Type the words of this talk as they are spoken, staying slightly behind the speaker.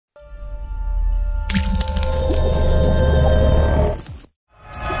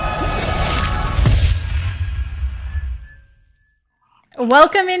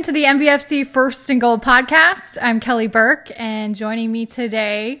Welcome into the MVFC First and Goal podcast. I'm Kelly Burke, and joining me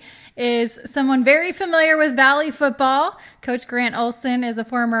today is someone very familiar with Valley football. Coach Grant Olson is a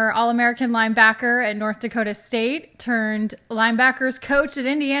former All-American linebacker at North Dakota State, turned linebackers coach at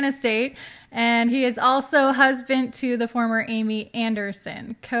Indiana State, and he is also husband to the former Amy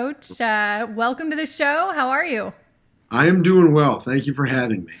Anderson. Coach, welcome to the show. How are you? I am doing well. Thank you for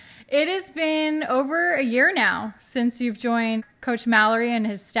having me. It has been over a year now since you've joined Coach Mallory and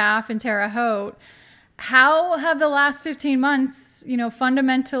his staff in Terre Haute. How have the last 15 months,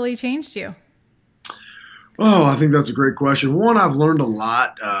 fundamentally changed you? Oh, I think that's a great question. One, I've learned a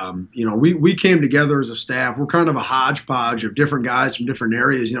lot. We came together as a staff. We're kind of a hodgepodge of different guys from different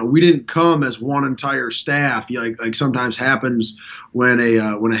areas. We didn't come as one entire staff, like sometimes happens when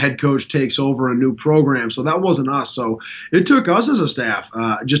a head coach takes over a new program. So that wasn't us. So it took us as a staff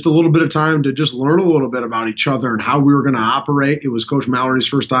just a little bit of time to just learn a little bit about each other and how we were going to operate. It was Coach Mallory's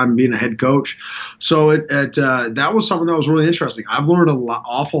first time being a head coach. So that was something that was really interesting. I've learned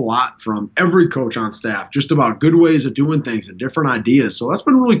awful lot from every coach on staff, just about good ways of doing things and different ideas. So that's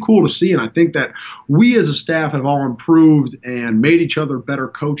been really cool to see. And I think that we as a staff have all improved and made each other better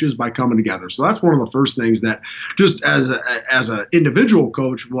coaches by coming together. So that's one of the first things that just as an individual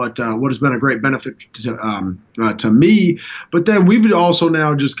coach, what has been a great benefit to me. But then we've also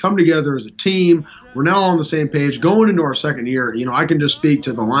now just come together as a team. We're now on the same page going into our second year. I can just speak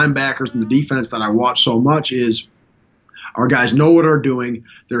to the linebackers and the defense that I watch so much is our guys know what they're doing.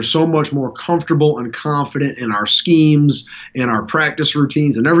 They're so much more comfortable and confident in our schemes, in our practice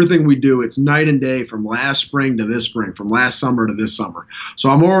routines, and everything we do. It's night and day from last spring to this spring, from last summer to this summer. So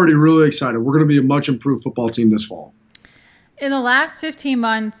I'm already really excited. We're going to be a much improved football team this fall. In the last 15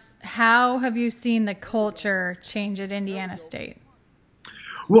 months, how have you seen the culture change at Indiana State?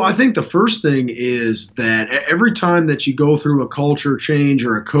 Well, I think the first thing is that every time that you go through a culture change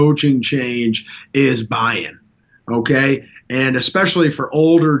or a coaching change is buy-in. Okay, and especially for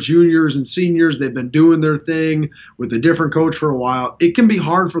older juniors and seniors, they've been doing their thing with a different coach for a while. It can be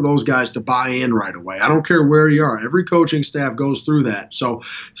hard for those guys to buy in right away. I don't care where you are. Every coaching staff goes through that. So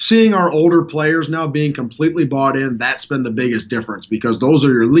seeing our older players now being completely bought in, that's been the biggest difference because those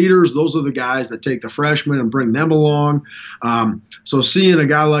are your leaders. Those are the guys that take the freshmen and bring them along. So seeing a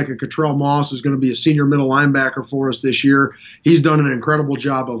guy like a Cottrell Moss, who's going to be a senior middle linebacker for us this year, he's done an incredible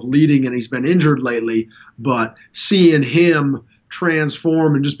job of leading, and he's been injured lately. But seeing him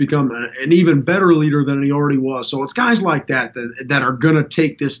transform and just become an even better leader than he already was. So it's guys like that are going to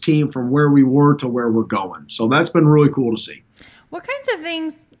take this team from where we were to where we're going. So that's been really cool to see. What kinds of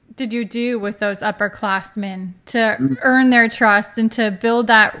things did you do with those upperclassmen to earn their trust and to build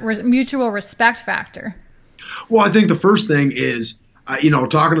that mutual respect factor? Well, I think the first thing is,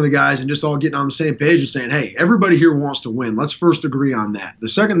 talking to the guys and just all getting on the same page and saying, hey, everybody here wants to win. Let's first agree on that. The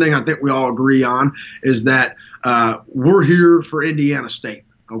second thing I think we all agree on is that we're here for Indiana State.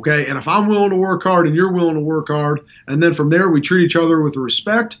 Okay, and if I'm willing to work hard and you're willing to work hard, and then from there we treat each other with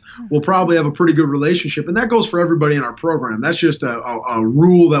respect, we'll probably have a pretty good relationship. And that goes for everybody in our program. That's just a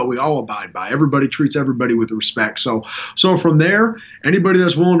rule that we all abide by. Everybody treats everybody with respect. So from there, anybody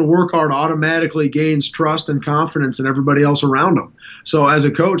that's willing to work hard automatically gains trust and confidence in everybody else around them. So as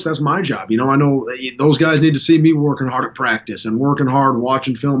a coach, that's my job. I know those guys need to see me working hard at practice and working hard,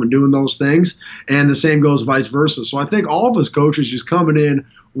 watching film and doing those things. And the same goes vice versa. So I think all of us coaches just coming in,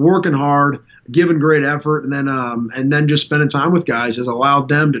 working hard, giving great effort, and then just spending time with guys has allowed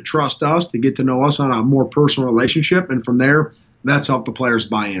them to trust us, to get to know us on a more personal relationship. And from there, that's helped the players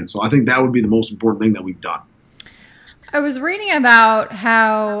buy in. So I think that would be the most important thing that we've done. I was reading about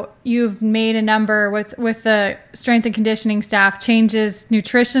how you've made a number with the strength and conditioning staff changes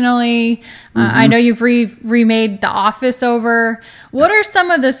nutritionally. I know you've remade the office over. What are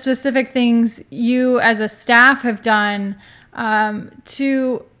some of the specific things you as a staff have done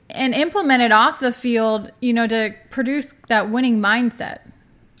to and implement it off the field, to produce that winning mindset?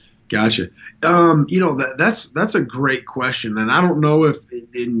 Gotcha. That's a great question, and I don't know if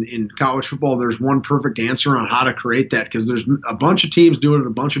in college football there's one perfect answer on how to create that, because there's a bunch of teams doing it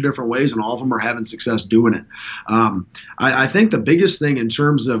a bunch of different ways, and all of them are having success doing it. I think the biggest thing in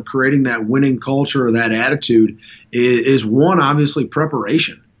terms of creating that winning culture or that attitude is one, obviously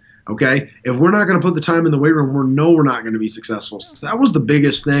preparation. Okay, if we're not going to put the time in the weight room, we're not going to be successful. So that was the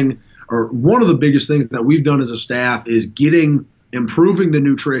biggest thing, or one of the biggest things that we've done as a staff, is improving the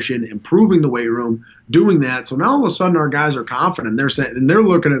nutrition, improving the weight room, doing that. So now all of a sudden our guys are confident. They're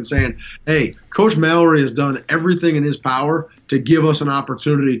looking and saying, hey, Coach Mallory has done everything in his power to give us an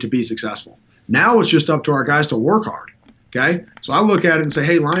opportunity to be successful. Now it's just up to our guys to work hard. Okay, so I look at it and say,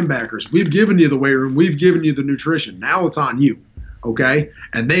 hey, linebackers, we've given you the weight room, we've given you the nutrition. Now it's on you. Okay.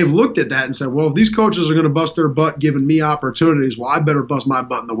 And they've looked at that and said, well, if these coaches are going to bust their butt giving me opportunities, well, I better bust my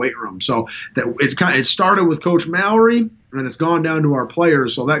butt in the weight room. So that it started with Coach Mallory, and it's gone down to our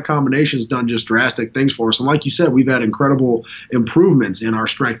players. So that combination has done just drastic things for us. And like you said, we've had incredible improvements in our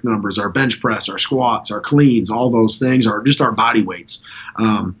strength numbers, our bench press, our squats, our cleans, all those things, or just our body weights.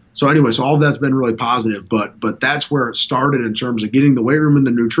 So anyway, so all of that's been really positive. But that's where it started in terms of getting the weight room and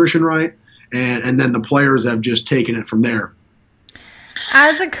the nutrition right. And then the players have just taken it from there.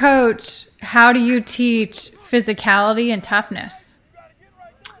 As a coach, how do you teach physicality and toughness?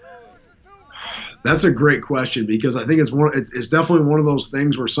 That's a great question, because I think it's definitely one of those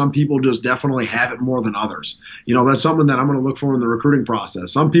things where some people just definitely have it more than others. That's something that I'm going to look for in the recruiting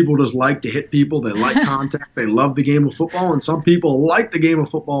process. Some people just like to hit people. They like contact. They love the game of football. And some people like the game of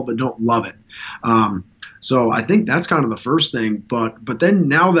football but don't love it. So I think that's kind of the first thing. But then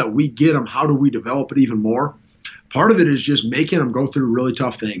now that we get them, how do we develop it even more? Part of it is just making them go through really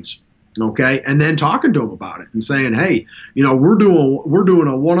tough things, okay, and then talking to them about it and saying, hey, we're doing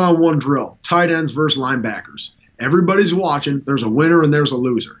a one-on-one drill, tight ends versus linebackers. Everybody's watching. There's a winner and there's a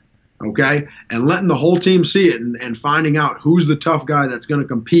loser, okay, and letting the whole team see it and finding out who's the tough guy that's going to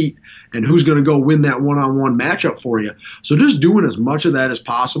compete and who's going to go win that one-on-one matchup for you. So just doing as much of that as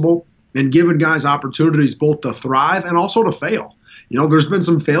possible and giving guys opportunities both to thrive and also to fail. There's been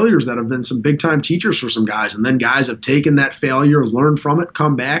some failures that have been some big-time teachers for some guys, and then guys have taken that failure, learned from it,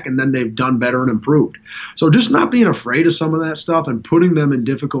 come back, and then they've done better and improved. So just not being afraid of some of that stuff and putting them in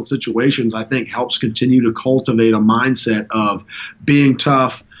difficult situations, I think, helps continue to cultivate a mindset of being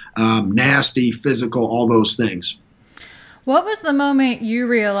tough, nasty, physical, all those things. What was the moment you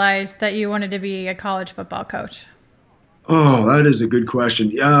realized that you wanted to be a college football coach? Oh, that is a good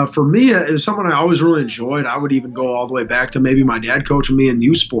question. For me, it's something I always really enjoyed. I would even go all the way back to maybe my dad coaching me in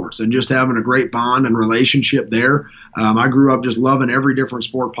youth sports and just having a great bond and relationship there. I grew up just loving every different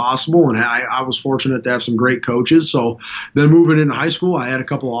sport possible, and I was fortunate to have some great coaches. So then moving into high school, I had a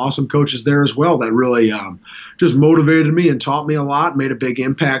couple of awesome coaches there as well that really just motivated me and taught me a lot, made a big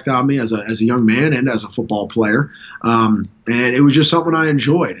impact on me as a young man and as a football player. And it was just something I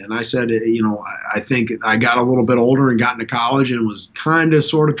enjoyed. And I said, I think I got a little bit older and got into college and was kind of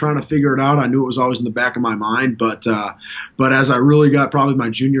sort of trying to figure it out. I knew it was always in the back of my mind. But as I really got probably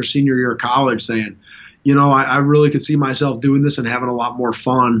my senior year of college saying, I really could see myself doing this and having a lot more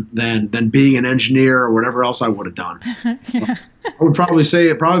fun than being an engineer or whatever else I would have done. Yeah. I would probably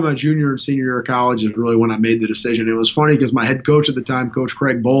say probably my junior and senior year of college is really when I made the decision. It was funny because my head coach at the time, Coach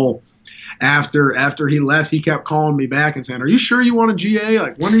Craig Bowl, after he left, he kept calling me back and saying, are you sure you want a GA?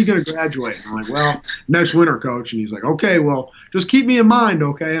 Like, when are you going to graduate? And I'm like, well, next winter, Coach. And he's like, okay, well, just keep me in mind,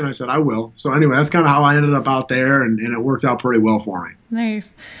 okay? And I said, I will. So anyway, that's kind of how I ended up out there, and it worked out pretty well for me.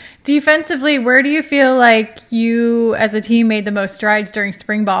 Nice. Defensively, where do you feel like you as a team made the most strides during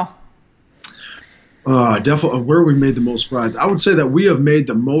spring ball? Definitely where we made the most strides. I would say that we have made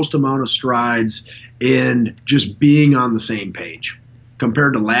the most amount of strides in just being on the same page.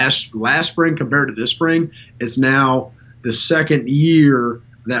 Compared to last spring, compared to this spring, it's now the second year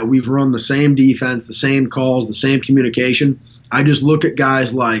that we've run the same defense, the same calls, the same communication. I just look at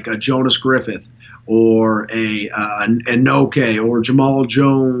guys like a Jonas Griffith or a Noke or Jamal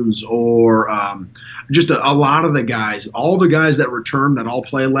Jones or just a lot of the guys, all the guys that returned that all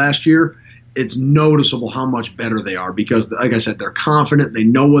played last year. It's noticeable how much better they are because, like I said, they're confident, they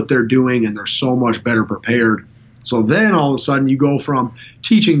know what they're doing, and they're so much better prepared. So then all of a sudden you go from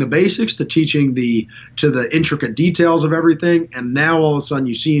teaching the basics to teaching to the intricate details of everything. And now all of a sudden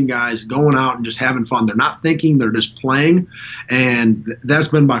you're seeing guys going out and just having fun. They're not thinking, they're just playing. And that's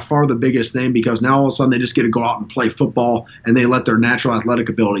been by far the biggest thing because now all of a sudden they just get to go out and play football and they let their natural athletic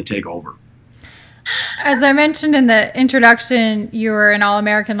ability take over. As I mentioned in the introduction, you were an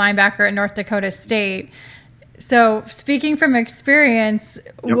All-American linebacker at North Dakota State. So speaking from experience,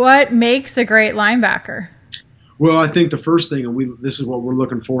 Yep. What makes a great linebacker? Well, I think the first thing, and this is what we're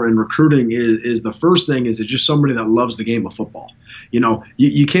looking for in recruiting, is the first thing is just somebody that loves the game of football.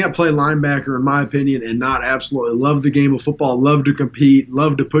 You can't play linebacker, in my opinion, and not absolutely love the game of football, love to compete,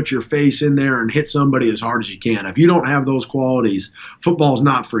 love to put your face in there and hit somebody as hard as you can. If you don't have those qualities, football's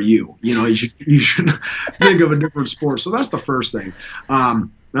not for you. You should think of a different sport. So that's the first thing.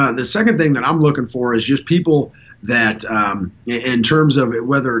 The second thing that I'm looking for is just people that in terms of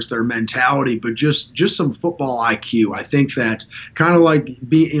whether it's their mentality, but just some football IQ. I think that kind of like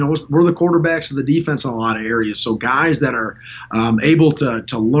we're the quarterbacks of the defense in a lot of areas. So guys that are able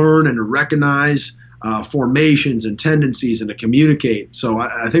to learn and to recognize formations and tendencies and to communicate. So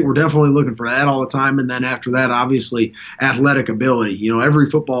I think we're definitely looking for that all the time. And then after that, obviously, athletic ability. You know, every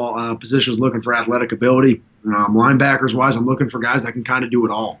football position is looking for athletic ability. Linebackers wise, I'm looking for guys that can kind of do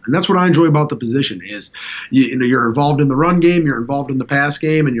it all. And that's what I enjoy about the position is, you're involved in the run game, you're involved in the pass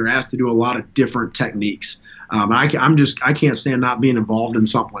game, and you're asked to do a lot of different techniques. I can't stand not being involved in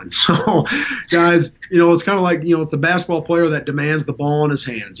something. So, guys, it's kind of like, it's the basketball player that demands the ball in his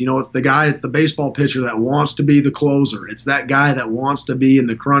hands. It's the baseball pitcher that wants to be the closer. It's that guy that wants to be in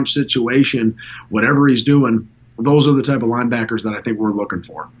the crunch situation, whatever he's doing. Those are the type of linebackers that I think we're looking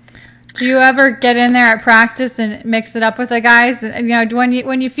for. Do you ever get in there at practice and mix it up with the guys?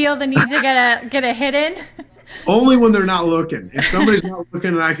 When you feel the need to get a hit in? Only when they're not looking. If somebody's not looking,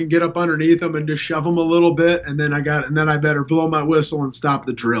 and I can get up underneath them and just shove them a little bit, and then I better blow my whistle and stop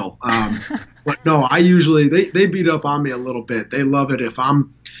the drill. But no, I usually they beat up on me a little bit. They love it if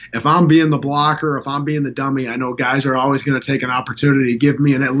I'm being the blocker, if I'm being the dummy. I know guys are always going to take an opportunity to give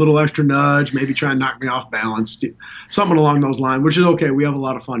me a little extra nudge, maybe try and knock me off balance, something along those lines, which is okay. We have a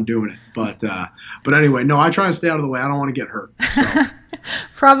lot of fun doing it. But anyway, no, I try and stay out of the way. I don't want to get hurt. So.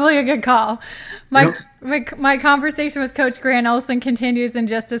 Probably a good call. My conversation with Coach Grant Olson continues in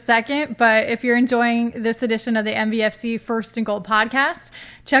just a second, but if you're enjoying this edition of the MVFC First and Goal podcast,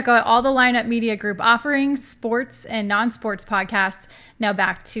 check out all the Lineup Media Group offerings, sports and non-sports podcasts. Now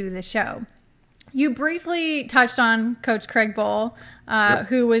back to the show. You briefly touched on Coach Craig Bohl,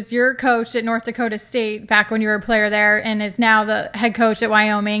 who was your coach at North Dakota State back when you were a player there and is now the head coach at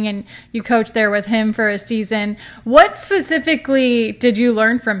Wyoming, and you coached there with him for a season. What specifically did you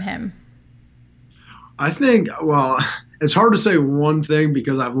learn from him? I think, it's hard to say one thing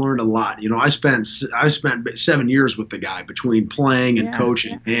because I've learned a lot. I spent 7 years with the guy between playing and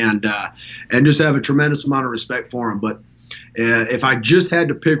coaching, and just have a tremendous amount of respect for him. But if I just had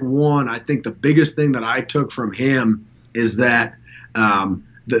to pick one, I think the biggest thing that I took from him is that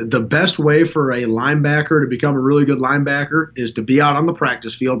the best way for a linebacker to become a really good linebacker is to be out on the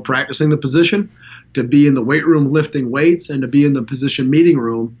practice field practicing the position, to be in the weight room lifting weights, and to be in the position meeting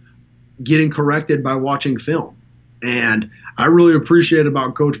room getting corrected by watching film. And I really appreciate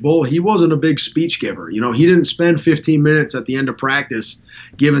about Coach Bohl, he wasn't a big speech giver. He didn't spend 15 minutes at the end of practice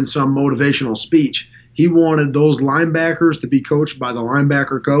giving some motivational speech. He wanted those linebackers to be coached by the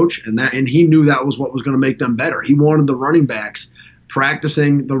linebacker coach, and he knew that was what was going to make them better. He wanted the running backs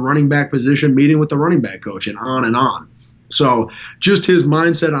practicing the running back position, meeting with the running back coach, and on and on. So just his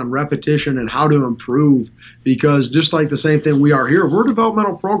mindset on repetition and how to improve, because just like the same thing we are here, we're a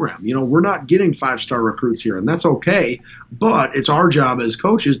developmental program. We're not getting 5-star recruits here, and that's okay. But it's our job as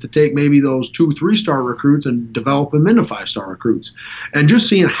coaches to take maybe those 2-3-star recruits and develop them into 5-star recruits. And just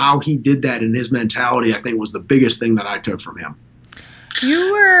seeing how he did that in his mentality, I think, was the biggest thing that I took from him.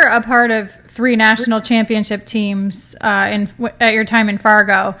 You were a part of 3 national championship teams at your time in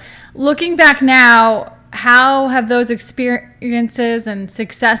Fargo. Looking back now, how have those experiences and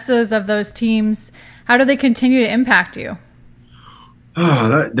successes of those teams, how do they continue to impact you?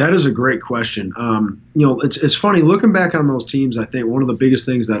 Oh, that is a great question. It's funny looking back on those teams. I think one of the biggest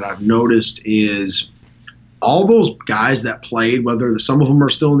things that I've noticed is all those guys that played, whether some of them are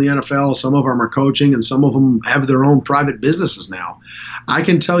still in the NFL, some of them are coaching, and some of them have their own private businesses now. I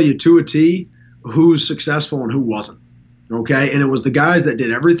can tell you to a T who's successful and who wasn't. Okay, and it was the guys that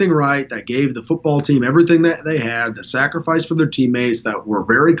did everything right, that gave the football team everything that they had, that sacrificed for their teammates, that were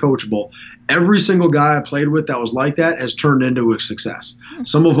very coachable. Every single guy I played with that was like that has turned into a success.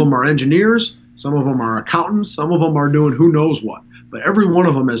 Some of them are engineers, some of them are accountants, some of them are doing who knows what. But every one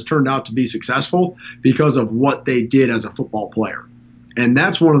of them has turned out to be successful because of what they did as a football player. And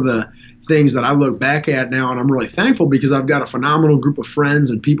that's one of the things that I look back at now, and I'm really thankful because I've got a phenomenal group of friends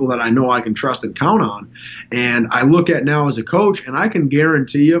and people that I know I can trust and count on. And I look at now as a coach, and I can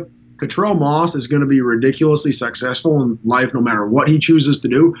guarantee you Cottrell Moss is going to be ridiculously successful in life no matter what he chooses to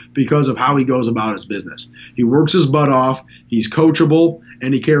do because of how he goes about his business. He works his butt off, he's coachable,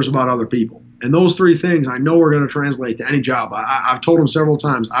 and he cares about other people. And those 3 things I know are going to translate to any job. I've told him several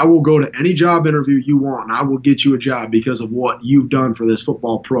times, I will go to any job interview you want, and I will get you a job because of what you've done for this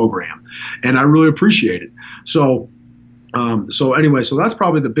football program. And I really appreciate it. So that's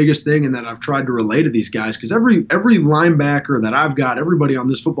probably the biggest thing, and that I've tried to relay to these guys, because every linebacker that I've got, everybody on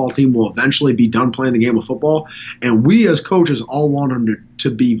this football team will eventually be done playing the game of football, and we as coaches all want them to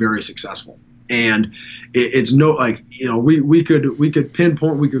be very successful. And it's we could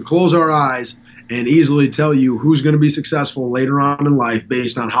pinpoint, we could close our eyes and easily tell you who's going to be successful later on in life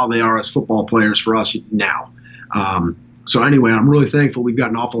based on how they are as football players for us now. So anyway, I'm really thankful we've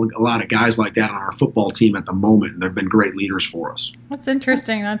got a lot of guys like that on our football team at the moment, and they've been great leaders for us. That's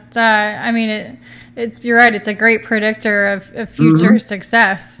interesting. That's, I mean, you're right. It's a great predictor of future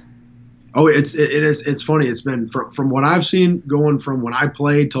success. Oh, it's funny. It's been from what I've seen, going from when I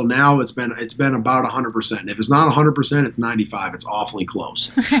played till now, it's been about 100%. If it's not 100%, it's 95. It's awfully close.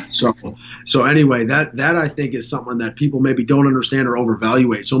 So anyway, that I think is something that people maybe don't understand or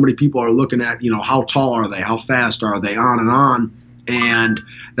overvaluate. So many people are looking at, how tall are they, how fast are they, on and on. And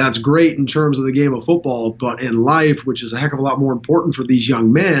that's great in terms of the game of football, but in life, which is a heck of a lot more important for these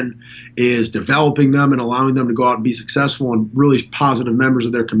young men, is developing them and allowing them to go out and be successful and really positive members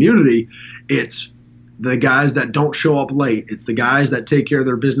of their community. It's the guys that don't show up late. It's the guys that take care of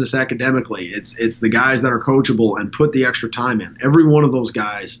their business academically. It's the guys that are coachable and put the extra time in. Every one of those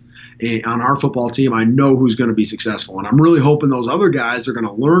guys on our football team, I know who's going to be successful. And I'm really hoping those other guys are going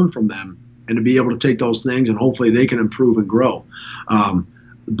to learn from them and to be able to take those things, and hopefully they can improve and grow.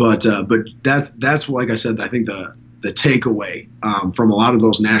 But that's like I said, I think the takeaway from a lot of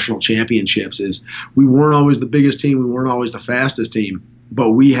those national championships is we weren't always the biggest team, we weren't always the fastest team,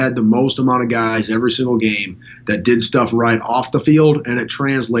 but we had the most amount of guys every single game that did stuff right off the field, and it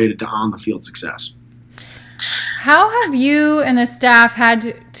translated to on the field success. How have you and the staff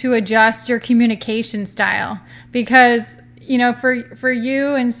had to adjust your communication style? Because for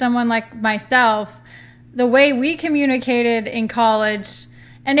you and someone like myself, the way we communicated in college,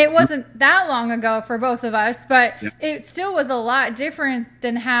 and it wasn't that long ago for both of us, but it still was a lot different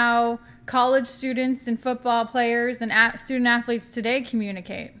than how college students and football players and student athletes today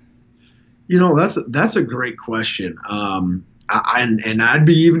communicate. That's a great question. And I'd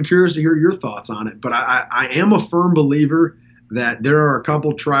be even curious to hear your thoughts on it. But I am a firm believer that there are a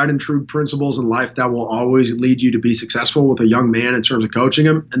couple tried and true principles in life that will always lead you to be successful with a young man in terms of coaching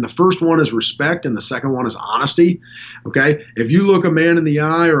him. And the first one is respect, and the second one is honesty. Okay? If you look a man in the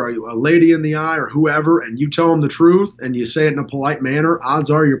eye or a lady in the eye or whoever, and you tell them the truth and you say it in a polite manner, odds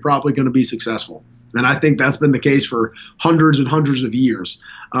are you're probably going to be successful. And I think that's been the case for hundreds and hundreds of years.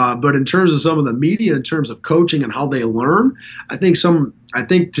 But in terms of some of the media, in terms of coaching and how they learn, I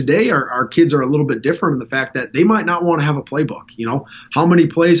think today our kids are a little bit different in the fact that they might not want to have a playbook. How many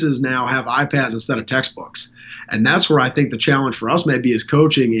places now have iPads instead of textbooks? And that's where I think the challenge for us maybe is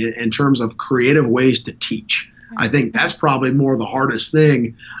coaching in terms of creative ways to teach. I think that's probably more the hardest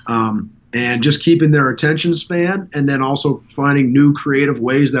thing. And just keeping their attention span, and then also finding new creative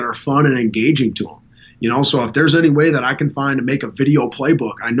ways that are fun and engaging to them. So if there's any way that I can find to make a video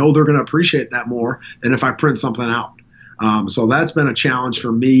playbook, I know they're going to appreciate that more than if I print something out. So that's been a challenge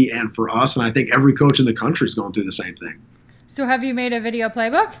for me and for us, and I think every coach in the country is going through the same thing. So have you made a video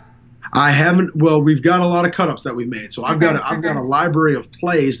playbook? I haven't. Well, we've got a lot of cut-ups that we've made. So I've got a library of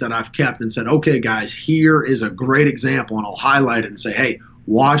plays that I've kept and said, okay, guys, here is a great example, and I'll highlight it and say, hey,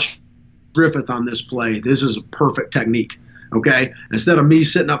 watch Griffith on this play. This is a perfect technique. Okay? Instead of me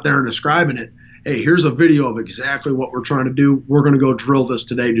sitting up there and describing it, hey, here's a video of exactly what we're trying to do. We're going to go drill this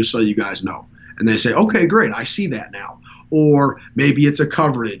today just so you guys know. And they say, okay, great, I see that now. Or maybe it's a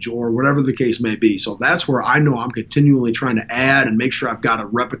coverage or whatever the case may be. So that's where I know I'm continually trying to add and make sure I've got a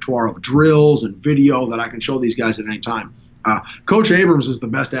repertoire of drills and video that I can show these guys at any time. Coach Abrams is the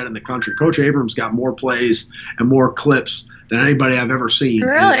best at it in the country. Coach Abrams got more plays and more clips than anybody I've ever seen.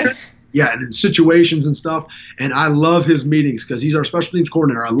 Really? And in situations and stuff. And I love his meetings because he's our special teams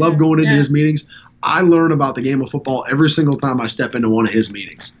coordinator. I love going into his meetings. I learn about the game of football every single time I step into one of his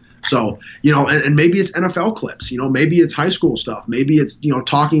meetings. So, and maybe it's NFL clips, maybe it's high school stuff. Maybe it's,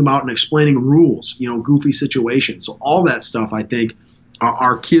 talking about and explaining rules, goofy situations. So all that stuff, I think,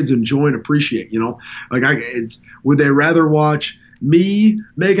 our kids enjoy and appreciate, would they rather watch me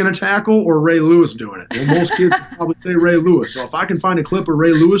making a tackle or Ray Lewis doing it? Well, most kids would probably say Ray Lewis. So if I can find a clip of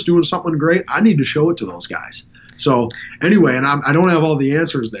Ray Lewis doing something great, I need to show it to those guys. So anyway, and I don't have all the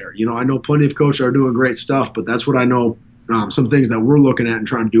answers there. I know plenty of coaches are doing great stuff, but that's what I know, some things that we're looking at and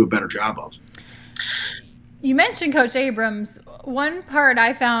trying to do a better job of. You mentioned Coach Abrams. One part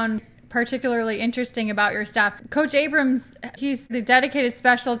I found particularly interesting about your staff, Coach Abrams, he's the dedicated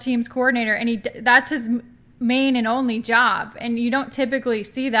special teams coordinator, and that's his main and only job, and you don't typically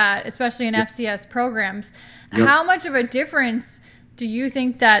see that, especially in FCS programs. How much of a difference do you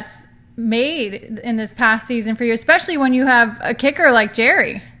think that's made in this past season for you, especially when you have a kicker like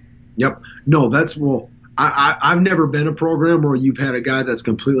Jerry? No, I've never been a program where you've had a guy that's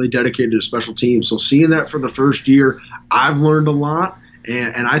completely dedicated to special teams. So seeing that for the first year, I've learned a lot.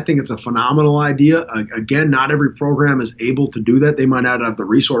 And I think it's a phenomenal idea. Again, not every program is able to do that. They might not have the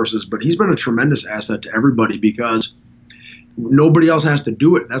resources, but he's been a tremendous asset to everybody because nobody else has to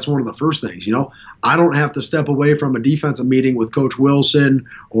do it. That's one of the first things. I don't have to step away from a defensive meeting with Coach Wilson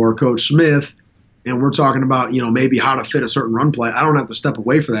or Coach Smith, and we're talking about, maybe how to fit a certain run play. I don't have to step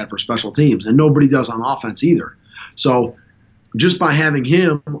away for that for special teams, and nobody does on offense either. So just by having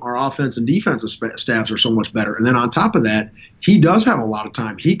him, our offense and defensive staffs are so much better. And then on top of that, he does have a lot of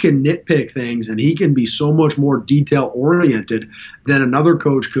time. He can nitpick things, and he can be so much more detail-oriented than another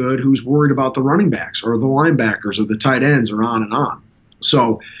coach could who's worried about the running backs or the linebackers or the tight ends or on and on.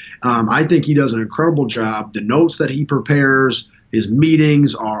 So I think he does an incredible job. The notes that he prepares, his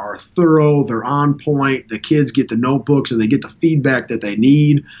meetings are thorough. They're on point. The kids get the notebooks, and they get the feedback that they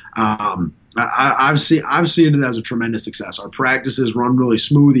need. I've seen it as a tremendous success. Our practices run really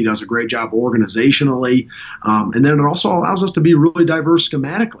smooth. He does a great job organizationally. And then it also allows us to be really diverse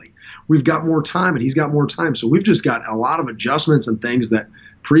schematically. We've got more time, and he's got more time. So we've just got a lot of adjustments and things that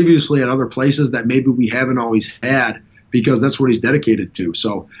previously at other places that maybe we haven't always had, because that's what he's dedicated to.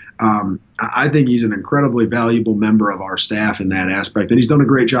 So I think he's an incredibly valuable member of our staff in that aspect. And he's done a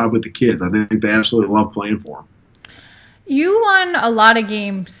great job with the kids. I think they absolutely love playing for him. You won a lot of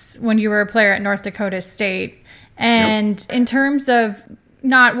games when you were a player at North Dakota State. And in terms of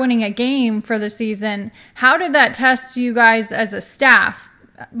not winning a game for the season, how did that test you guys as a staff?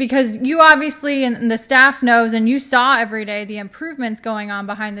 Because you obviously, and the staff knows, and you saw every day the improvements going on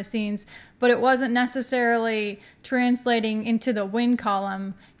behind the scenes, but it wasn't necessarily translating into the win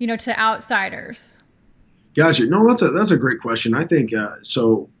column, to outsiders. Gotcha. No, that's a great question. I think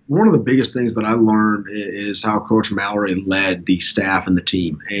so. One of the biggest things that I learned is how Coach Mallory led the staff and the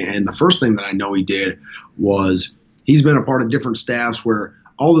team. And the first thing that I know he did was he's been a part of different staffs where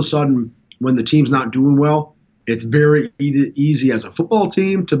all of a sudden when the team's not doing well, it's very easy as a football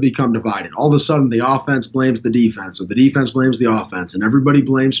team to become divided. All of a sudden the offense blames the defense, or the defense blames the offense, and everybody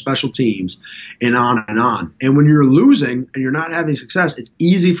blames special teams, and on and on. And when you're losing and you're not having success, it's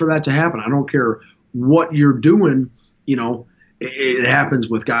easy for that to happen. I don't care what you're doing, it happens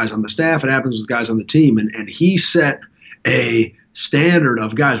with guys on the staff. It happens with guys on the team. And he set a standard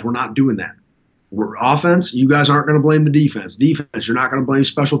of, guys, we're not doing that. We're offense. You guys aren't going to blame the defense. Defense, you're not going to blame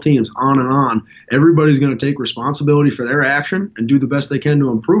special teams, on and on. Everybody's going to take responsibility for their action and do the best they can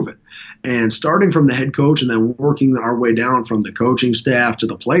to improve it. And starting from the head coach and then working our way down from the coaching staff to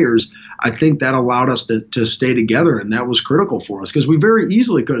the players, I think that allowed us to stay together, and that was critical for us, because we very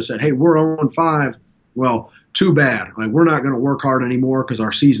easily could have said, hey, we're 0-5. Well, too bad. We're not going to work hard anymore because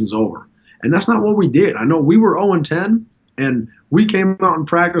our season's over. And that's not what we did. I know we were 0-10, and we came out in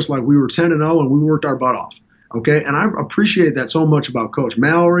practice like we were 10-0, and we worked our butt off. Okay, and I appreciate that so much about Coach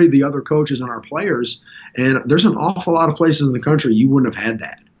Mallory, the other coaches, and our players. And there's an awful lot of places in the country you wouldn't have had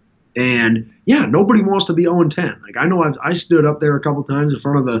that. And yeah, nobody wants to be 0-10. I know I stood up there a couple times in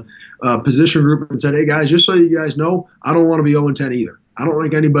front of the position group and said, hey guys, just so you guys know, I don't want to be 0-10 either. I don't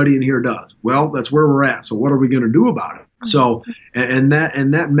think anybody in here does. Well, that's where we're at. So what are we going to do about it? So, and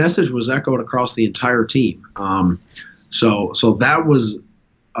that message was echoed across the entire team. So that was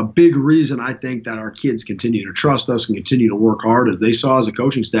a big reason I think that our kids continue to trust us and continue to work hard, as they saw as a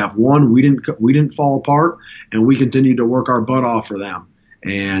coaching staff. One, we didn't fall apart, and we continued to work our butt off for them.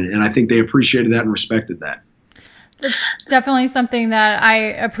 And I think they appreciated that and respected that. It's definitely something that I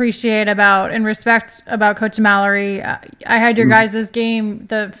appreciate about and respect about Coach Mallory. I had your guys' game,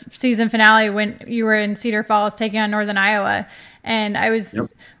 the season finale, when you were in Cedar Falls taking on Northern Iowa. And I was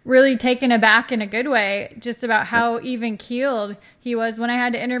really taken aback in a good way just about how even-keeled he was when I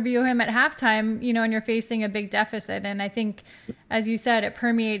had to interview him at halftime, and you're facing a big deficit. And I think, as you said, it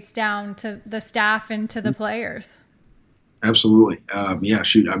permeates down to the staff and to the players. Absolutely.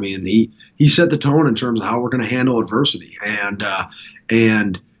 He set the tone in terms of how we're going to handle adversity. The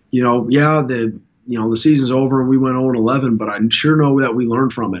season's over and we went 0-11, but I sure know that we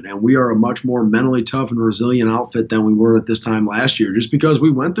learned from it. And we are a much more mentally tough and resilient outfit than we were at this time last year, just because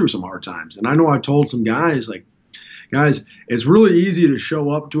we went through some hard times. And I know I told some guys, guys, it's really easy to show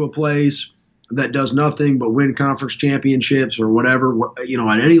up to a place that does nothing but win conference championships or whatever, at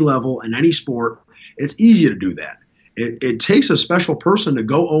any level, in any sport. It's easy to do that. It takes a special person to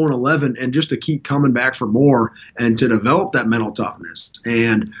go 0-11 and just to keep coming back for more and to develop that mental toughness.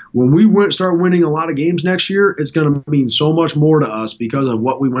 And when we start winning a lot of games next year, it's going to mean so much more to us because of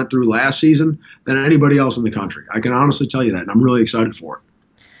what we went through last season than anybody else in the country. I can honestly tell you that, and I'm really excited for it.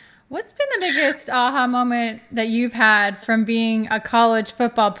 What's been the biggest aha moment that you've had from being a college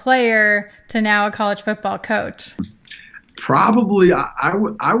football player to now a college football coach? Probably,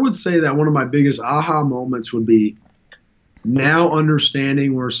 I would say that one of my biggest aha moments would be now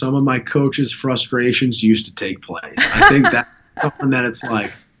understanding where some of my coaches' frustrations used to take place. I think that's something that it's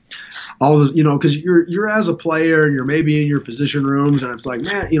like, all this, because you're as a player and you're maybe in your position rooms, and it's like,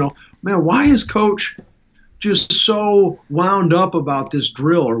 man, why is coach just so wound up about this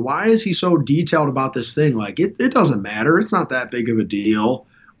drill, or why is he so detailed about this thing? Like it doesn't matter. It's not that big of a deal.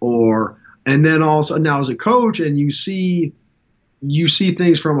 And then also now as a coach, and you see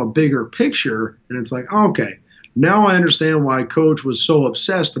things from a bigger picture, and it's like, okay, now I understand why coach was so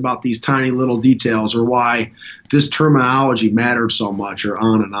obsessed about these tiny little details, or why this terminology mattered so much, or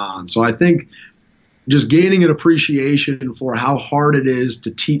on and on. So I think just gaining an appreciation for how hard it is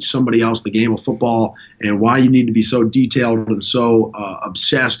to teach somebody else the game of football, and why you need to be so detailed and so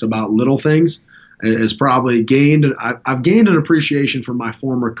obsessed about little things is probably I've gained an appreciation from my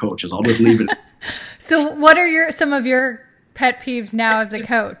former coaches. I'll just leave it. So what are some of your pet peeves now as a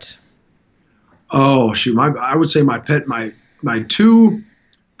coach? Oh, shoot. I would say my two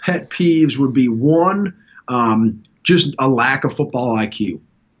pet peeves would be, one, just a lack of football IQ.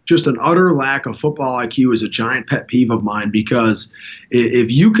 Just an utter lack of football IQ is a giant pet peeve of mine, because if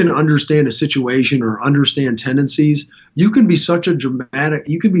you can understand a situation or understand tendencies, you can be such a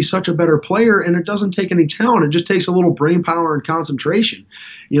better player, and it doesn't take any talent. It just takes a little brain power and concentration.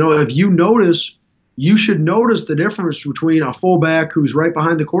 If you should notice the difference between a fullback who's right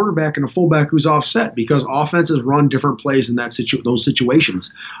behind the quarterback and a fullback who's offset, because offenses run different plays in those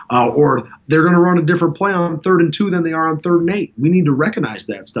situations, or they're going to run a different play on 3rd and 2 than they are on 3rd and 8. We need to recognize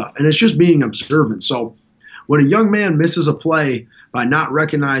that stuff, and it's just being observant. So when a young man misses a play by not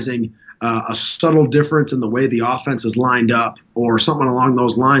recognizing a subtle difference in the way the offense is lined up, or something along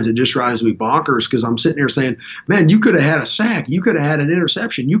those lines, it just drives me bonkers, because I'm sitting here saying, man, you could have had a sack, you could have had an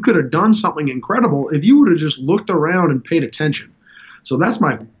interception, you could have done something incredible if you would have just looked around and paid attention. So that's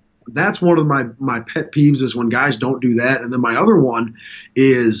one of my pet peeves, is when guys don't do that. And then my other one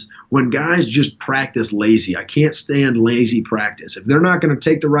is when guys just practice lazy. I can't stand lazy practice. If they're not going to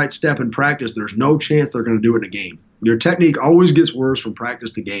take the right step in practice, there's no chance they're going to do it in a game. Your technique always gets worse from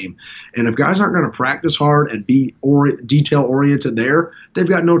practice to game. And if guys aren't going to practice hard and be detail-oriented there, they've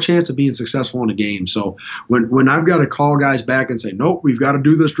got no chance of being successful in a game. So when I've got to call guys back and say, nope, we've got to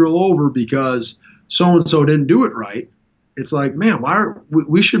do this drill over because so-and-so didn't do it right, it's like, man,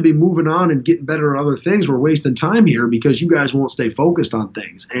 we should be moving on and getting better at other things. We're wasting time here because you guys won't stay focused on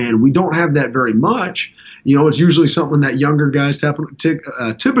things. And we don't have that very much. It's usually something that younger guys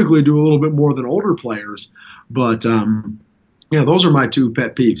typically do a little bit more than older players. But, those are my two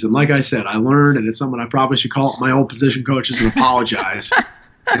pet peeves. And like I said, I learned, and it's something I probably should call up my old position coaches and apologize.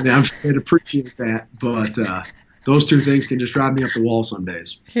 And I'm sure they'd appreciate that. But those two things can just drive me up the wall some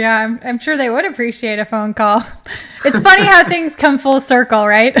days. Yeah, I'm sure they would appreciate a phone call. It's funny how things come full circle,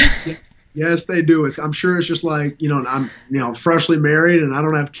 right? Yes, they do. I'm sure it's just like, I'm freshly married and I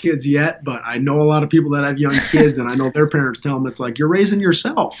don't have kids yet, but I know a lot of people that have young kids, and I know their parents tell them, it's like, you're raising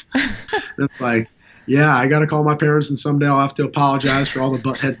yourself. And it's like, yeah, I got to call my parents, and someday I'll have to apologize for all the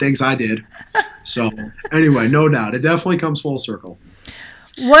butthead things I did. So anyway, no doubt. It definitely comes full circle.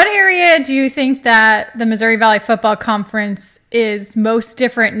 What area do you think that the Missouri Valley Football Conference is most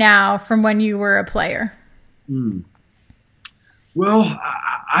different now from when you were a player? Well,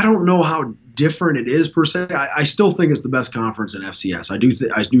 I don't know how different it is per se. I still think it's the best conference in FCS.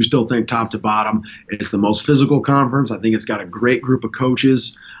 I do still think top to bottom it's the most physical conference. I think it's got a great group of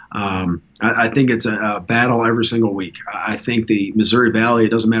coaches. I think it's a battle every single week. I think the Missouri Valley, it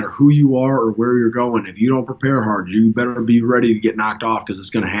doesn't matter who you are or where you're going. If you don't prepare hard, you better be ready to get knocked off, because it's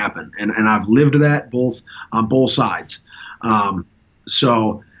going to happen. And I've lived that on both sides.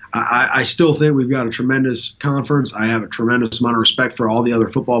 So I still think we've got a tremendous conference. I have a tremendous amount of respect for all the other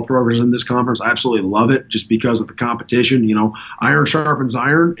football programs in this conference. I absolutely love it just because of the competition. Iron sharpens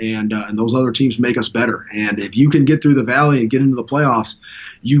iron, and those other teams make us better. And if you can get through the Valley and get into the playoffs,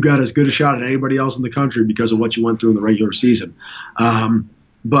 you got as good a shot at anybody else in the country because of what you went through in the regular season.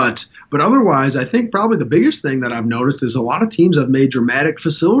 But otherwise, I think probably the biggest thing that I've noticed is a lot of teams have made dramatic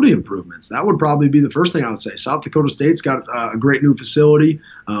facility improvements. That would probably be the first thing I would say. South Dakota State's got a great new facility.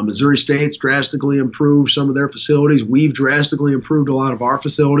 Missouri State's drastically improved some of their facilities. We've drastically improved a lot of our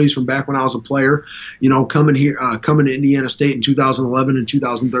facilities from back when I was a player. Coming to Indiana State in 2011 and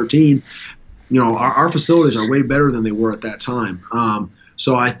 2013, our facilities are way better than they were at that time.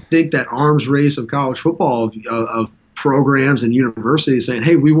 So I think that arms race of college football of programs and universities saying,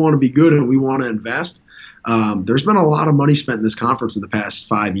 hey, we want to be good and we want to invest. There's been a lot of money spent in this conference in the past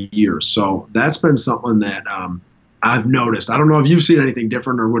 5 years. So that's been something that I've noticed. I don't know if you've seen anything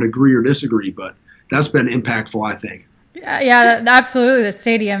different or would agree or disagree, but that's been impactful, I think. Yeah, absolutely. The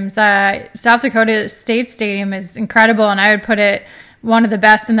stadiums, South Dakota State Stadium is incredible, and I would put it one of the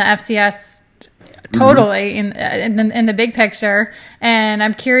best in the FCS totally in the big picture. And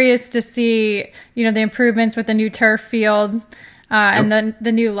I'm curious to see, the improvements with the new turf field and then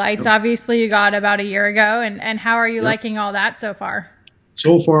the new lights. Obviously, you got about a year ago. And how are you liking all that so far?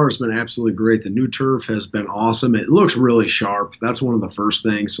 So far, it's been absolutely great. The new turf has been awesome. It looks really sharp. That's one of the first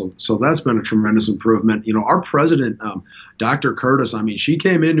things. So that's been a tremendous improvement. Our president, Dr. Curtis, she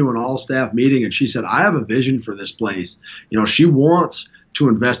came into an all-staff meeting and she said, I have a vision for this place. She wants to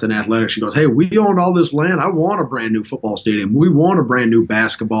invest in athletics. She goes, hey, we own all this land. I want a brand new football stadium. We want a brand new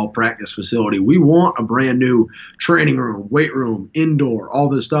basketball practice facility. We want a brand new training room, weight room, indoor, all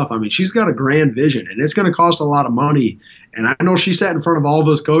this stuff. She's got a grand vision, and it's going to cost a lot of money. And I know she sat in front of all of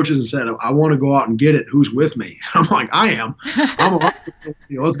us coaches and said, I want to go out and get it. Who's with me? I'm like, I am.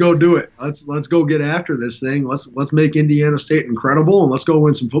 Let's go do it. Let's go get after this thing. Let's make Indiana State incredible, and let's go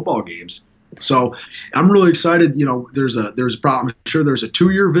win some football games. So I'm really excited. There's a problem. I'm sure there's a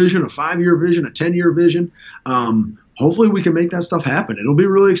 2-year vision, a 5-year vision, a 10-year vision. Hopefully we can make that stuff happen. It'll be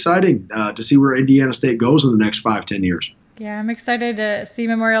really exciting to see where Indiana State goes in the next 5-10 years. Yeah, I'm excited to see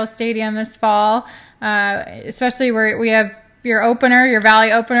Memorial Stadium this fall, especially where we have your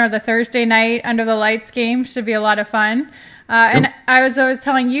Valley opener, the Thursday night under the lights game. Should be a lot of fun. And I was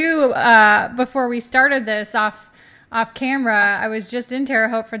telling you before we started this off camera, I was just in Terre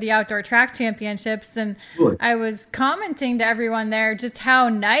Haute for the outdoor track championships, and I was commenting to everyone there just how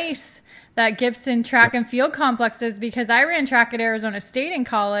nice that Gibson track and field complex is, because I ran track at Arizona State in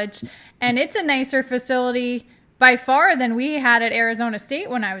college, and it's a nicer facility by far than we had at Arizona State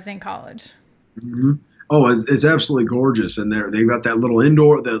when I was in college. Mm-hmm. Oh, it's absolutely gorgeous. And they've got that little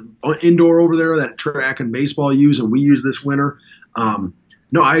indoor over there that track and baseball use, and we use this winter.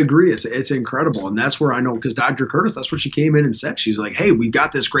 No, I agree. It's incredible. And that's where I know, because Dr. Curtis, that's what she came in and said. She's like, hey, we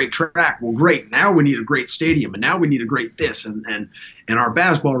got this great track. Well, great. Now we need a great stadium, and now we need a great this. And our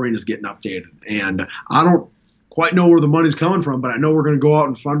basketball arena is getting updated. And I don't quite know where the money's coming from, but I know we're going to go out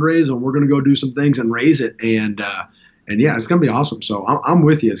and fundraise, and we're going to go do some things and raise it. And yeah, it's going to be awesome. So I'm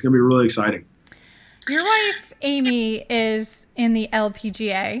with you. It's going to be really exciting. Your wife, Amy, is in the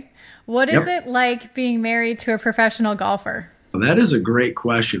LPGA. What is it like being married to a professional golfer? That is a great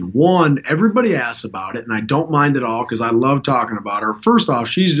question. One, everybody asks about it, and I don't mind at all because I love talking about her. First off,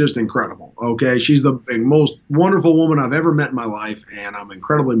 she's just incredible, okay? She's the most wonderful woman I've ever met in my life, and I'm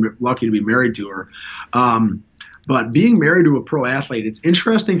incredibly lucky to be married to her. But being married to a pro athlete, it's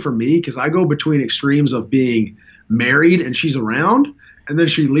interesting for me because I go between extremes of being married and she's around, and then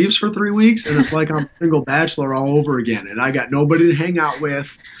she leaves for 3 weeks, and it's like I'm a single bachelor all over again, and I got nobody to hang out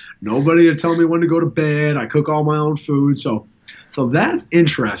with, nobody to tell me when to go to bed. I cook all my own food, so that's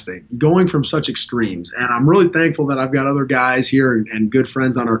interesting, going from such extremes. And I'm really thankful that I've got other guys here and good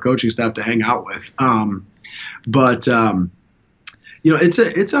friends on our coaching staff to hang out with.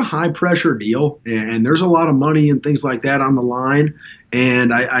 It's a high pressure deal, and there's a lot of money and things like that on the line.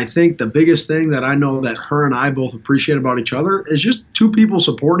 And I think the biggest thing that I know that her and I both appreciate about each other is just two people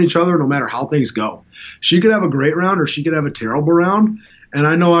supporting each other no matter how things go. She could have a great round or she could have a terrible round. And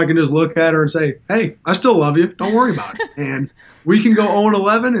I know I can just look at her and say, hey, I still love you. Don't worry about it. And we can go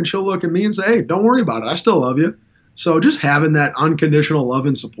 0-11, and she'll look at me and say, hey, don't worry about it. I still love you. So just having that unconditional love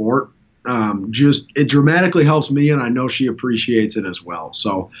and support, it dramatically helps me, and I know she appreciates it as well.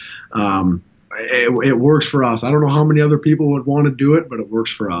 So it works for us. I don't know how many other people would want to do it, but it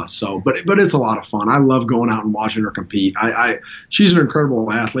works for us. So, but it's a lot of fun. I love going out and watching her compete. She's an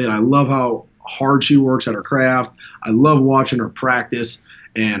incredible athlete. I love how hard she works at her craft. I love watching her practice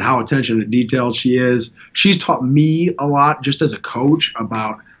and how attention to detail she is. She's taught me a lot just as a coach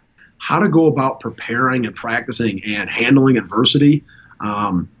about how to go about preparing and practicing and handling adversity.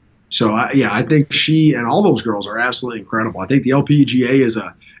 I think she and all those girls are absolutely incredible. I think the LPGA is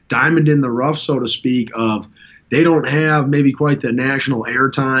a diamond in the rough, so to speak, of they don't have maybe quite the national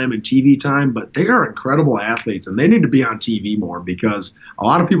airtime and TV time, but they are incredible athletes, and they need to be on TV more because a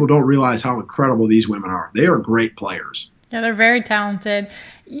lot of people don't realize how incredible these women are. They are great players. Yeah, they're very talented.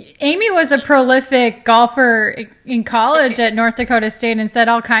 Amy was a prolific golfer in college at North Dakota State and set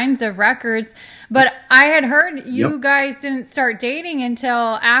all kinds of records. But I had heard you guys didn't start dating until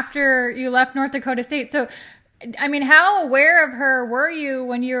after you left North Dakota State. So, how aware of her were you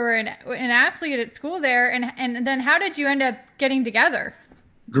when you were an athlete at school there? And then how did you end up getting together?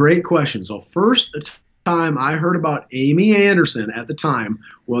 Great question. So first time I heard about Amy Anderson at the time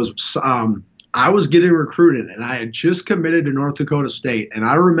was I was getting recruited, and I had just committed to North Dakota State. And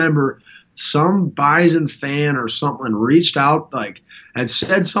I remember some Bison fan or something reached out, had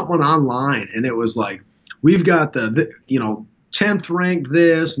said something online, and it was like, we've got the 10th ranked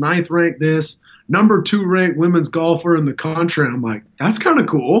this, 9th ranked this, number 2 ranked women's golfer in the country. And I'm like, that's kind of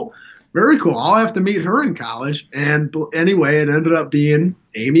cool. Very cool. I'll have to meet her in college. And anyway, it ended up being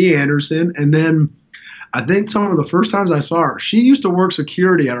Amy Anderson. And then I think some of the first times I saw her, she used to work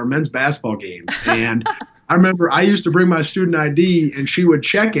security at our men's basketball games. And I remember I used to bring my student ID and she would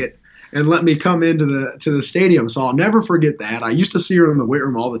check it and let me come into the stadium. So I'll never forget that. I used to see her in the weight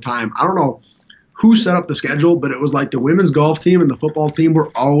room all the time. I don't know who set up the schedule, but it was like the women's golf team and the football team were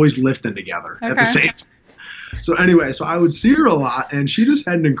always lifting together at the same time. So anyway, so I would see her a lot, and she just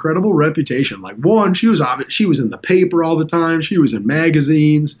had an incredible reputation. Like, one, she was in the paper all the time. She was in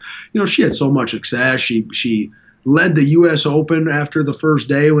magazines. You know, she had so much success. She led the U.S. Open after the first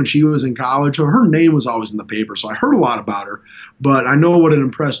day when she was in college. So her name was always in the paper. So I heard a lot about her. But I know what had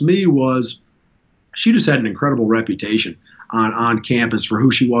impressed me was she just had an incredible reputation on campus for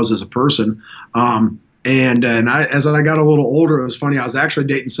who she was as a person. And as I got a little older, it was funny. I was actually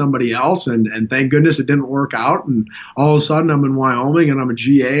dating somebody else, and thank goodness it didn't work out. And all of a sudden, I'm in Wyoming, and I'm a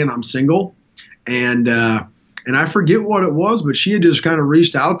GA, and I'm single. And I forget what it was, but she had just kind of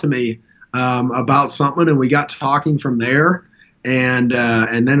reached out to me about something, and we got talking from there. And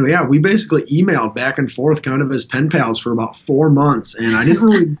then we basically emailed back and forth, kind of as pen pals, for about 4 months. And I didn't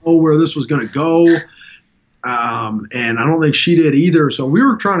really know where this was going to go. And I don't think she did either. So we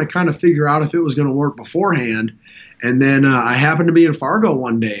were trying to kind of figure out if it was going to work beforehand. And then I happened to be in Fargo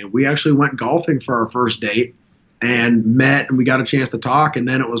one day. We actually went golfing for our first date and met, and we got a chance to talk. And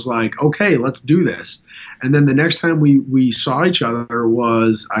then it was like, okay, let's do this. And then the next time we saw each other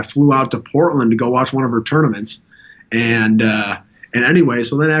was I flew out to Portland to go watch one of her tournaments. And anyway,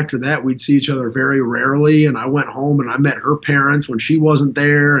 so then after that, we'd see each other very rarely. And I went home and I met her parents when she wasn't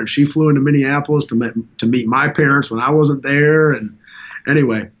there. And she flew into Minneapolis to meet my parents when I wasn't there. And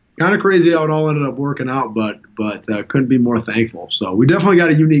anyway, kind of crazy how it all ended up working out, but couldn't be more thankful. So we definitely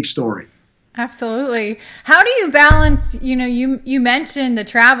got a unique story. Absolutely. How do you balance, you mentioned the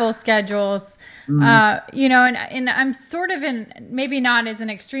travel schedules, and I'm sort of in, maybe not as an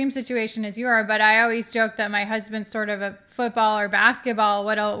extreme situation as you are, but I always joke that my husband's sort of a football or basketball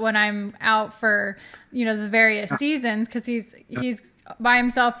when I'm out for, the various seasons, because he's by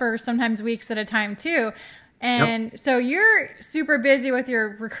himself for sometimes weeks at a time too. And so you're super busy with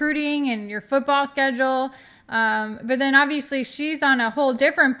your recruiting and your football schedule. But then obviously she's on a whole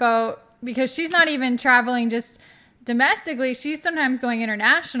different boat, because she's not even traveling just domestically. She's sometimes going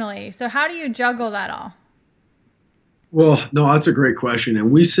internationally. So how do you juggle that all? Well, no, that's a great question.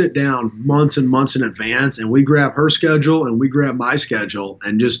 And we sit down months and months in advance, and we grab her schedule and we grab my schedule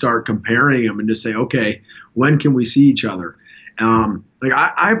and just start comparing them and just say, okay, when can we see each other?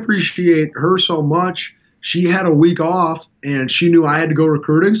 I appreciate her so much. She had a week off and she knew I had to go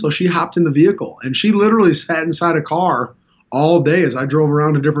recruiting. So she hopped in the vehicle and she literally sat inside a car all day as I drove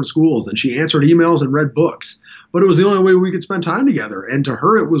around to different schools, and she answered emails and read books. But it was the only way we could spend time together. And to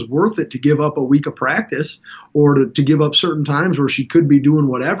her, it was worth it to give up a week of practice or to give up certain times where she could be doing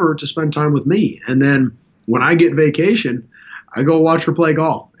whatever to spend time with me. And then when I get vacation, I go watch her play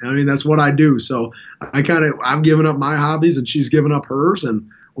golf. I mean, that's what I do. So I've given up my hobbies and she's given up hers. And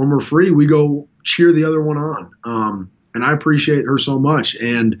when we're free, we go cheer the other one on. And I appreciate her so much.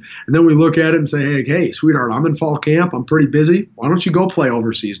 And then we look at it and say, hey, sweetheart, I'm in fall camp. I'm pretty busy. Why don't you go play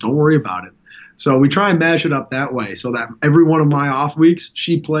overseas? Don't worry about it. So we try and mash it up that way so that every one of my off weeks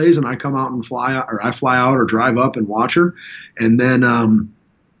she plays and I come out and I fly out or drive up and watch her. And then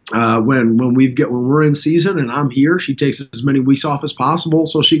when we're in season and I'm here, she takes as many weeks off as possible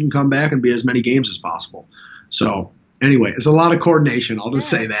so she can come back and be as many games as possible. So anyway, it's a lot of coordination. I'll just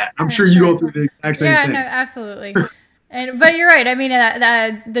say that. I'm sure you go through the exact same thing. Yeah, no, absolutely. But you're right. I mean,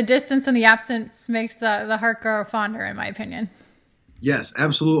 the distance and the absence makes the heart grow fonder, in my opinion. Yes,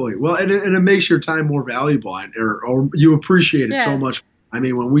 absolutely. Well, and it makes your time more valuable, or you appreciate it so much. I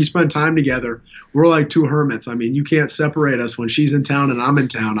mean, when we spend time together, we're like two hermits. I mean, you can't separate us. When she's in town and I'm in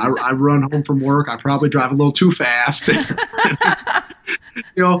town, I run home from work. I probably drive a little too fast. Like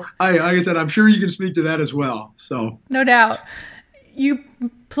I said, I'm sure you can speak to that as well. So no doubt. You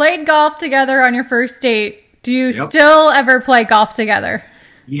played golf together on your first date. Do you still ever play golf together?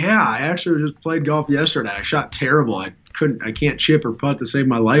 Yeah, I actually just played golf yesterday. I shot terrible. I can't chip or putt to save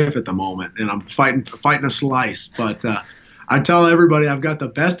my life at the moment, and I'm fighting a slice. But I tell everybody I've got the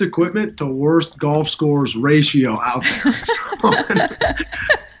best equipment to worst golf scores ratio out there.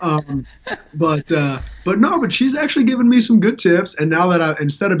 But she's actually given me some good tips. And now that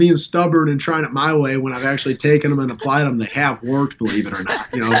instead of being stubborn and trying it my way, when I've actually taken them and applied them, they have worked, believe it or not.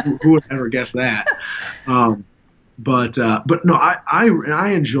 Who would ever guess that? But no,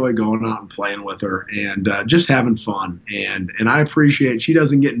 I enjoy going out and playing with her and just having fun. And I appreciate she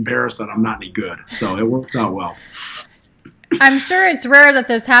doesn't get embarrassed that I'm not any good. So it works out well. I'm sure it's rare that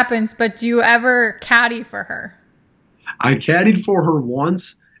this happens, but do you ever caddy for her? I caddied for her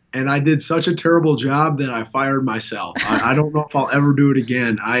once, and I did such a terrible job that I fired myself. I don't know if I'll ever do it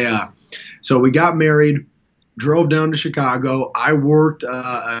again. So we got married, drove down to Chicago. I worked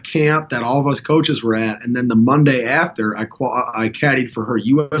a camp that all of us coaches were at, and then the Monday after, I caddied for her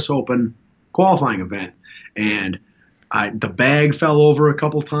U.S. Open qualifying event, and the bag fell over a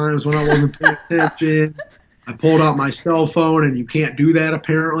couple times when I wasn't paying attention. I pulled out my cell phone, and you can't do that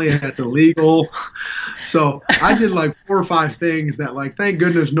apparently. That's illegal. So I did like 4 or 5 things that, like, thank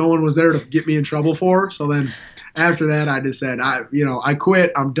goodness no one was there to get me in trouble for. So then after that, I just said, I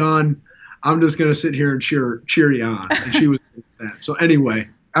quit. I'm done. I'm just going to sit here and cheer you on. And she was like that. So anyway,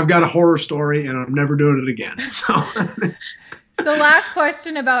 I've got a horror story, and I'm never doing it again. So last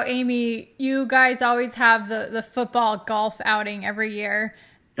question about Amy. You guys always have the football golf outing every year.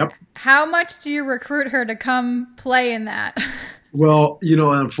 Yep. How much do you recruit her to come play in that? Well,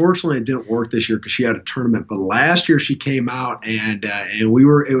 unfortunately it didn't work this year because she had a tournament. But last year she came out and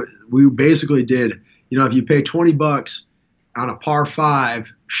we basically did, if you pay $20 on a par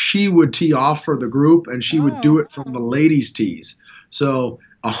 5, she would tee off for the group and she would do it from the ladies' tees. So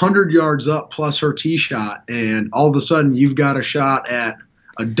 100 yards up plus her tee shot, and all of a sudden you've got a shot at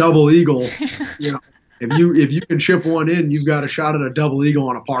a double eagle. If you can chip one in, you've got a shot at a double eagle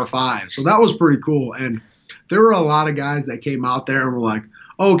on a par 5. So that was pretty cool. And there were a lot of guys that came out there and were like,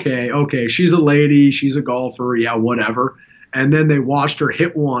 okay, she's a lady, she's a golfer, yeah, whatever. And then they watched her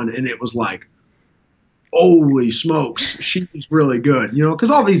hit one, and it was like, holy smokes, she's really good.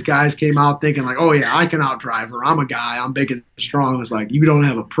 Because all these guys came out thinking like, oh, yeah, I can outdrive her. I'm a guy. I'm big and strong. It's like, you don't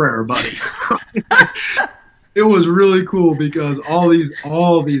have a prayer, buddy. It was really cool because all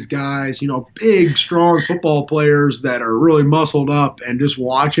these guys, big, strong football players that are really muscled up, and just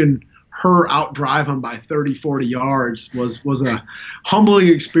watching her outdrive them by 30, 40 yards was a humbling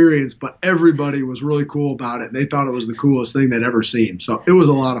experience, but everybody was really cool about it. They thought it was the coolest thing they'd ever seen. So it was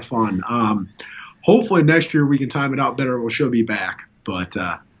a lot of fun. Hopefully next year we can time it out better. She'll be back. But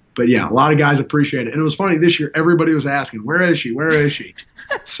yeah, a lot of guys appreciate it. And it was funny this year, everybody was asking, where is she? Where is she?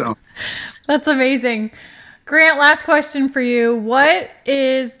 So that's amazing. Grant, last question for you. What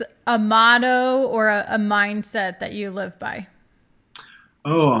is a motto or a mindset that you live by?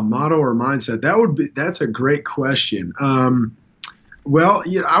 Oh, a motto or mindset. That's a great question. Well,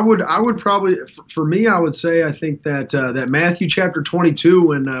 I would probably, for me, I would say, I think that Matthew chapter 22,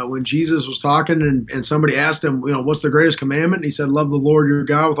 when Jesus was talking and somebody asked him, what's the greatest commandment? And he said, love the Lord your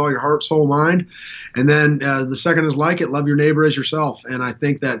God with all your heart, soul, mind. And then the second is like it, love your neighbor as yourself. And I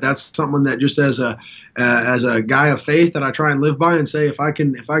think that that's something that just as a guy of faith that I try and live by and say, if I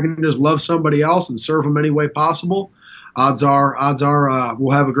can just love somebody else and serve them any way possible, odds are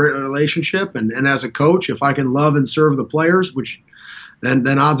we'll have a great relationship. And as a coach, if I can love and serve the players,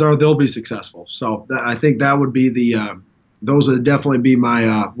 then odds are they'll be successful. So I think that would be those would definitely be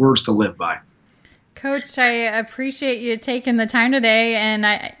my words to live by. Coach, I appreciate you taking the time today, and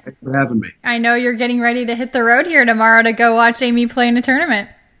thanks for having me. I know you're getting ready to hit the road here tomorrow to go watch Amy play in a tournament.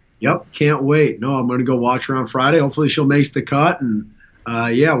 Yep, can't wait. No, I'm going to go watch her on Friday. Hopefully she'll make the cut, and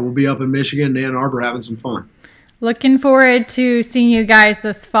we'll be up in Michigan and Ann Arbor having some fun. Looking forward to seeing you guys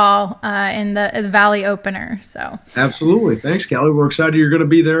this fall in the Valley opener. So absolutely. Thanks, Kelly. We're excited you're going to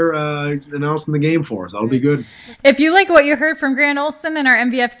be there announcing the game for us. That'll be good. If you like what you heard from Grant Olson in our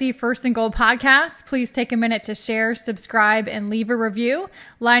MVFC First and Goal podcast, please take a minute to share, subscribe, and leave a review.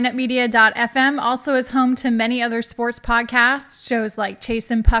 lineupmedia.fm also is home to many other sports podcasts, shows like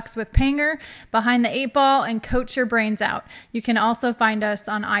Chasing Pucks with Panger, Behind the Eight Ball, and Coach Your Brains Out. You can also find us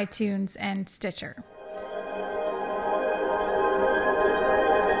on iTunes and Stitcher.